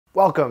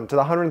Welcome to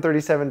the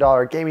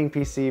 $137 gaming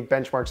PC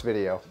benchmarks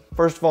video.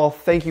 First of all,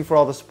 thank you for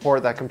all the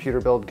support that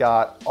computer build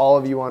got, all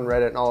of you on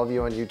Reddit and all of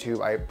you on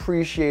YouTube. I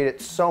appreciate it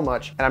so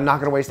much, and I'm not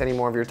gonna waste any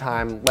more of your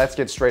time. Let's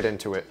get straight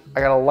into it. I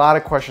got a lot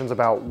of questions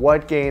about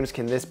what games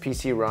can this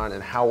PC run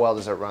and how well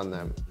does it run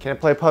them. Can it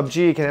play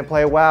PUBG? Can it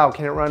play WoW?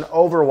 Can it run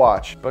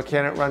Overwatch? But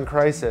can it run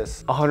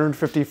Crysis?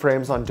 150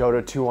 frames on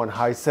Dota 2 on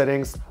high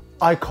settings?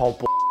 I call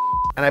bull.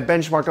 And I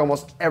benchmarked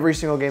almost every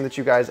single game that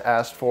you guys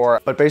asked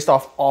for, but based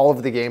off all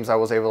of the games I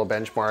was able to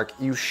benchmark,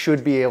 you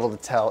should be able to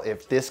tell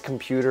if this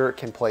computer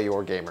can play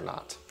your game or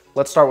not.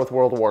 Let's start with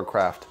World of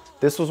Warcraft.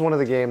 This was one of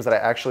the games that I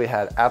actually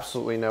had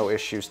absolutely no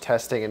issues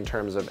testing in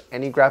terms of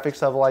any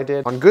graphics level I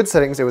did. On good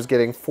settings, it was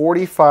getting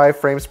 45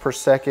 frames per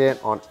second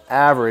on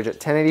average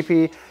at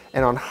 1080p,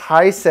 and on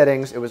high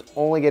settings, it was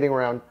only getting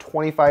around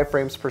 25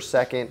 frames per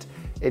second.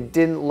 It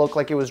didn't look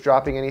like it was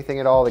dropping anything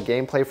at all. The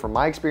gameplay, from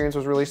my experience,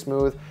 was really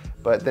smooth.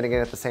 But then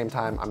again, at the same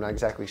time, I'm not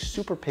exactly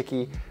super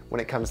picky when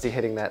it comes to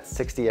hitting that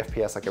 60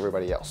 FPS like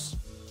everybody else.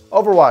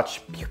 Overwatch,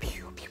 pew,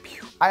 pew, pew,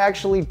 pew. I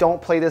actually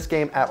don't play this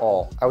game at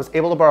all. I was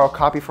able to borrow a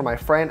copy from my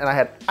friend and I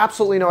had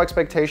absolutely no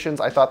expectations.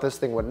 I thought this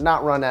thing would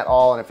not run at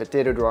all, and if it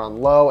did, it would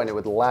run low and it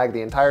would lag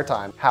the entire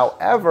time.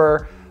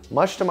 However,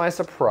 much to my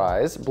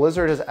surprise,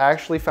 Blizzard has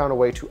actually found a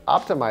way to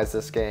optimize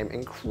this game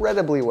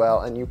incredibly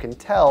well, and you can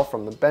tell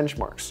from the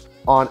benchmarks.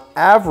 On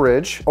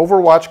average,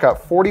 Overwatch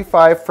got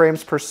 45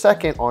 frames per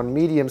second on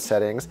medium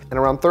settings and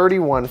around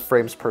 31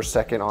 frames per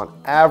second on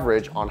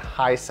average on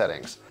high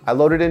settings. I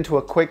loaded into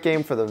a quick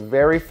game for the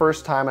very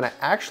first time and I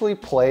actually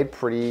played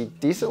pretty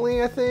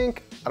decently, I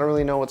think. I don't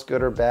really know what's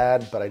good or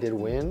bad, but I did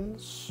win.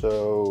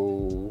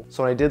 So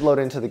when I did load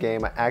into the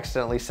game, I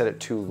accidentally set it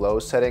to low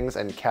settings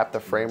and capped the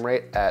frame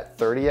rate at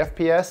 30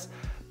 FPS.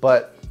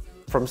 But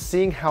from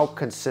seeing how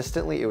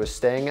consistently it was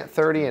staying at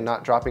 30 and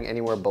not dropping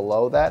anywhere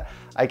below that,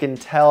 I can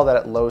tell that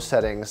at low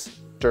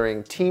settings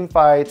during team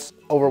fights,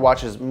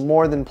 Overwatch is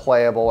more than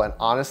playable, and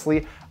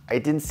honestly, I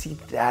didn't see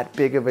that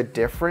big of a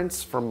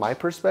difference from my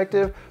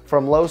perspective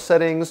from low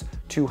settings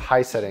to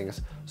high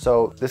settings.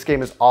 So this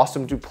game is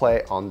awesome to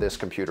play on this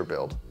computer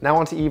build. Now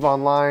on to EVE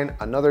Online,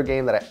 another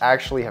game that I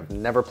actually have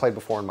never played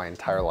before in my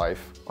entire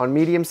life. On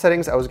medium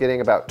settings, I was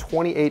getting about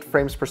 28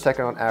 frames per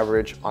second on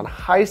average. On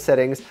high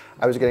settings,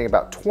 I was getting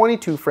about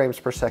 22 frames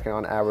per second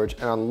on average.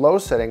 And on low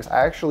settings,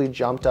 I actually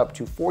jumped up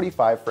to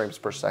 45 frames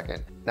per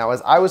second. Now,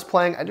 as I was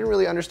playing, I didn't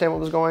really understand what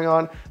was going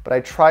on, but I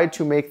tried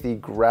to make the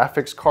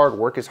graphics card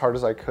work as hard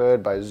as I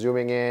could by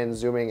zooming in,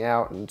 zooming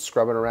out, and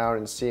scrubbing around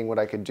and seeing what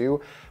I could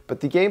do. But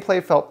the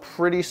gameplay felt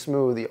pretty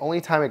smooth. The only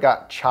time it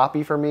got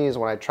choppy for me is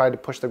when I tried to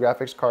push the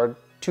graphics card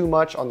too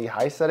much on the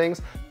high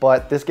settings,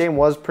 but this game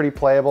was pretty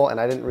playable and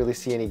I didn't really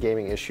see any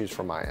gaming issues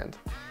from my end.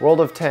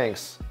 World of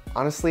Tanks.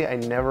 Honestly, I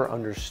never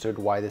understood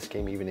why this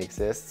game even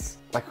exists.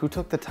 Like, who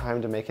took the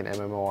time to make an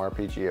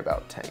MMORPG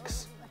about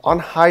tanks? On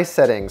high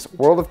settings,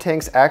 World of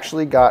Tanks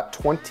actually got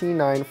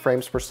 29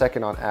 frames per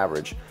second on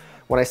average.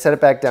 When I set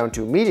it back down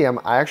to medium,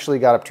 I actually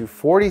got up to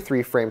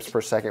 43 frames per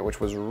second,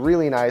 which was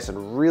really nice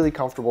and really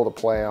comfortable to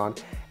play on.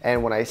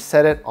 And when I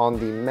set it on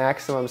the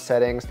maximum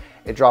settings,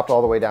 it dropped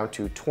all the way down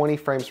to 20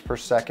 frames per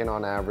second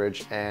on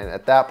average. And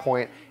at that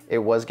point, it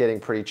was getting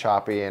pretty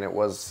choppy and it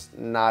was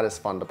not as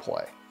fun to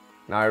play.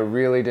 Now, I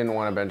really didn't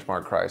want to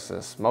benchmark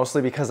Crysis,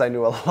 mostly because I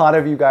knew a lot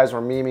of you guys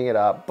were memeing it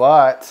up,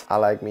 but I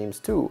like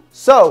memes too.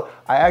 So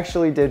I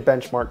actually did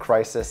benchmark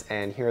Crysis,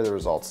 and here are the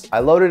results. I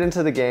loaded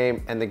into the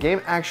game and the game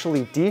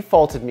actually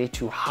defaulted me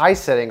to high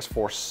settings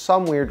for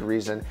some weird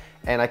reason.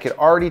 And I could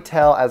already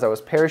tell as I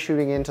was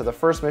parachuting into the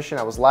first mission,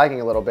 I was lagging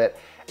a little bit,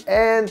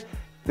 and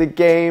the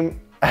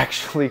game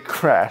actually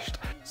crashed.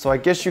 So I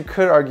guess you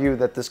could argue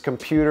that this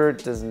computer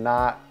does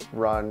not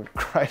run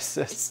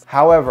Crysis.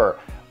 However,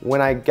 when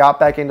I got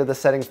back into the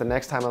settings the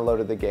next time I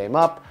loaded the game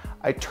up,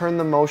 I turned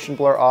the motion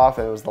blur off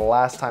and it was the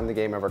last time the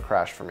game ever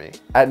crashed for me.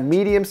 At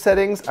medium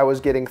settings, I was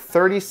getting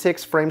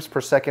 36 frames per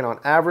second on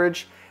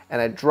average,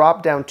 and I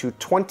dropped down to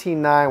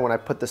 29 when I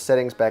put the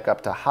settings back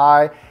up to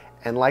high.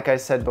 And like I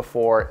said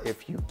before,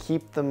 if you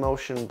keep the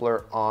motion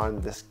blur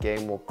on, this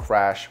game will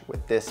crash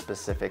with this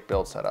specific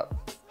build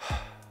setup.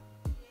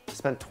 I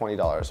spent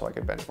 $20 so I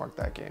could benchmark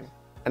that game.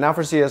 And now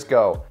for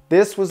CSGO.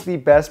 This was the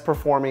best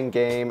performing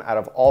game out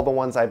of all the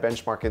ones I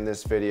benchmarked in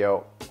this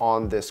video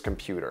on this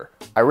computer.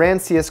 I ran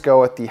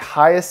CSGO at the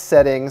highest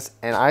settings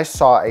and I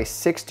saw a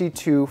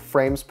 62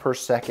 frames per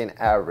second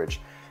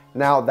average.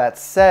 Now that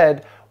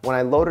said, when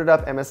I loaded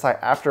up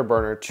MSI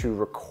Afterburner to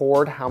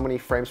record how many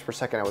frames per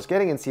second I was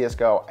getting in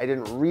CSGO, I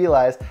didn't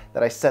realize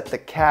that I set the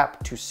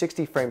cap to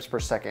 60 frames per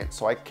second,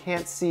 so I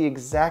can't see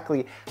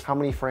exactly how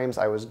many frames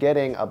I was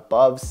getting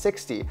above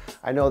 60.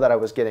 I know that I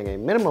was getting a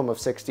minimum of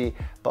 60,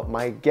 but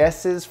my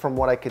guesses from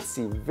what I could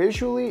see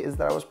visually is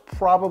that I was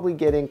probably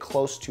getting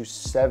close to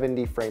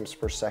 70 frames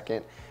per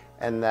second,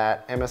 and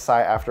that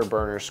MSI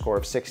Afterburner score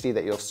of 60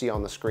 that you'll see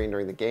on the screen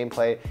during the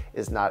gameplay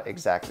is not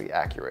exactly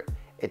accurate.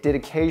 It did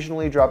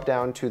occasionally drop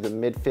down to the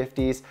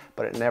mid-50s,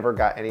 but it never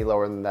got any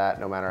lower than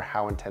that, no matter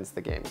how intense the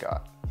game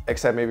got.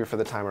 Except maybe for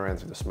the time I ran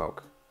through the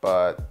smoke.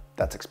 but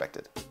that's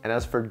expected. And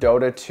as for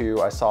Dota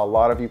 2, I saw a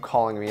lot of you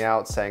calling me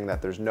out saying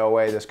that there's no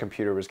way this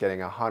computer was getting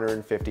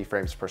 150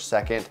 frames per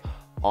second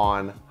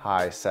on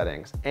high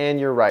settings. And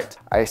you're right.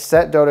 I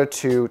set Dota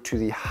 2 to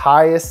the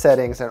highest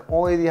settings and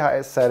only the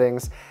highest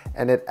settings,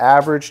 and it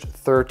averaged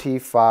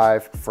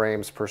 35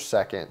 frames per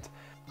second.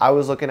 I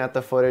was looking at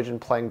the footage and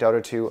playing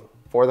Dota 2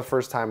 for the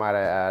first time, might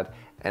I add,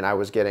 and I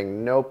was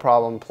getting no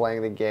problem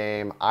playing the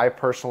game. I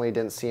personally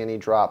didn't see any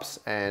drops,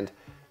 and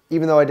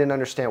even though I didn't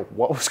understand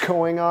what was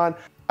going on,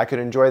 I could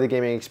enjoy the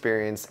gaming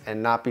experience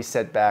and not be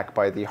set back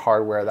by the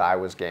hardware that I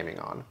was gaming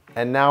on.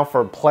 And now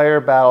for player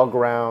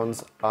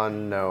battlegrounds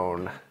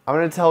unknown. I'm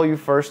gonna tell you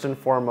first and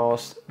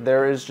foremost,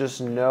 there is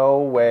just no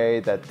way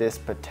that this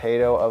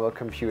potato of a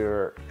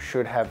computer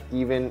should have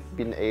even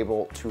been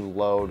able to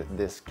load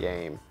this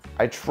game.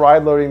 I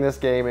tried loading this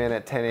game in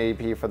at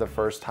 1080p for the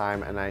first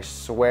time, and I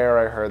swear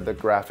I heard the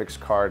graphics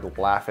card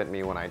laugh at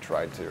me when I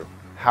tried to.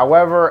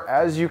 However,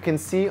 as you can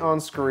see on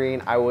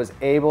screen, I was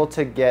able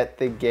to get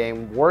the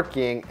game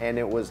working and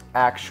it was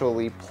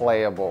actually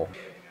playable.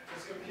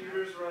 This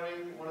computer's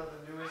running one of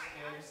the newest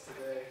games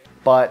today.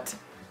 But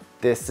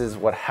this is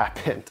what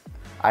happened.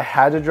 I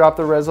had to drop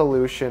the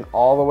resolution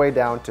all the way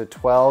down to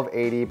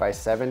 1280 by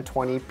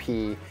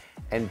 720p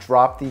and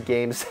drop the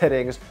game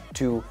settings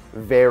to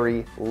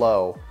very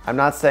low. I'm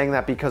not saying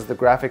that because the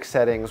graphics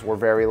settings were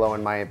very low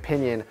in my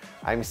opinion.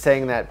 I'm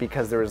saying that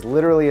because there is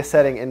literally a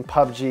setting in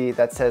PUBG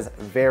that says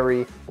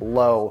very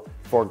low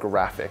for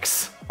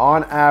graphics.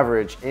 On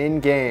average, in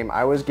game,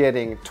 I was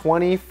getting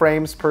 20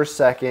 frames per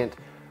second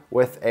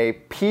with a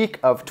peak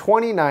of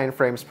 29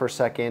 frames per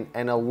second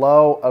and a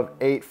low of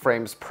 8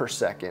 frames per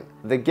second.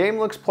 The game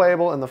looks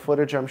playable in the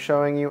footage I'm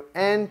showing you,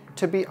 and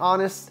to be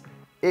honest,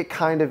 it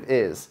kind of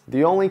is.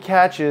 The only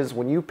catch is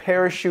when you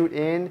parachute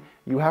in,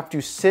 you have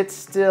to sit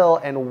still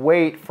and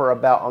wait for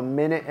about 1.5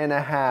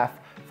 minutes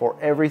for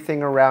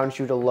everything around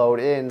you to load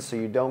in so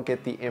you don't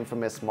get the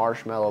infamous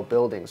marshmallow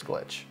buildings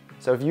glitch.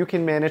 So if you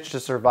can manage to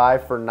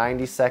survive for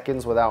 90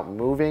 seconds without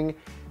moving,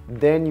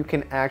 then you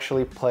can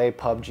actually play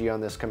PUBG on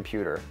this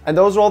computer. And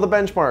those are all the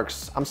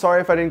benchmarks. I'm sorry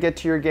if I didn't get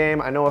to your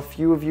game. I know a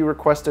few of you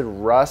requested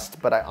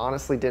Rust, but I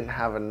honestly didn't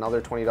have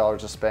another $20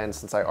 to spend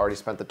since I already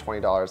spent the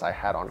 $20 I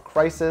had on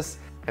Crysis.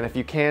 And if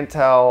you can't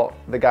tell,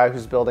 the guy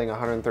who's building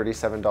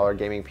 $137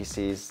 gaming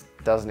PCs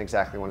doesn't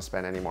exactly want to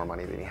spend any more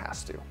money than he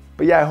has to.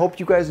 But yeah, I hope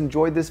you guys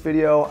enjoyed this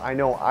video. I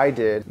know I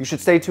did. You should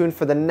stay tuned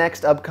for the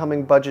next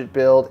upcoming budget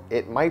build.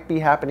 It might be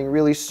happening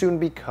really soon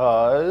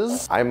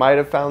because I might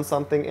have found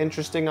something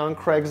interesting on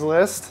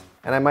Craigslist,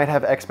 and I might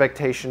have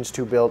expectations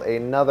to build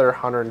another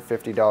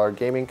 $150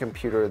 gaming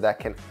computer that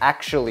can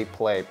actually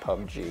play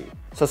PUBG.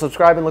 So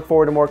subscribe and look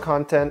forward to more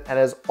content. And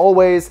as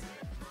always,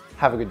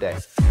 have a good day.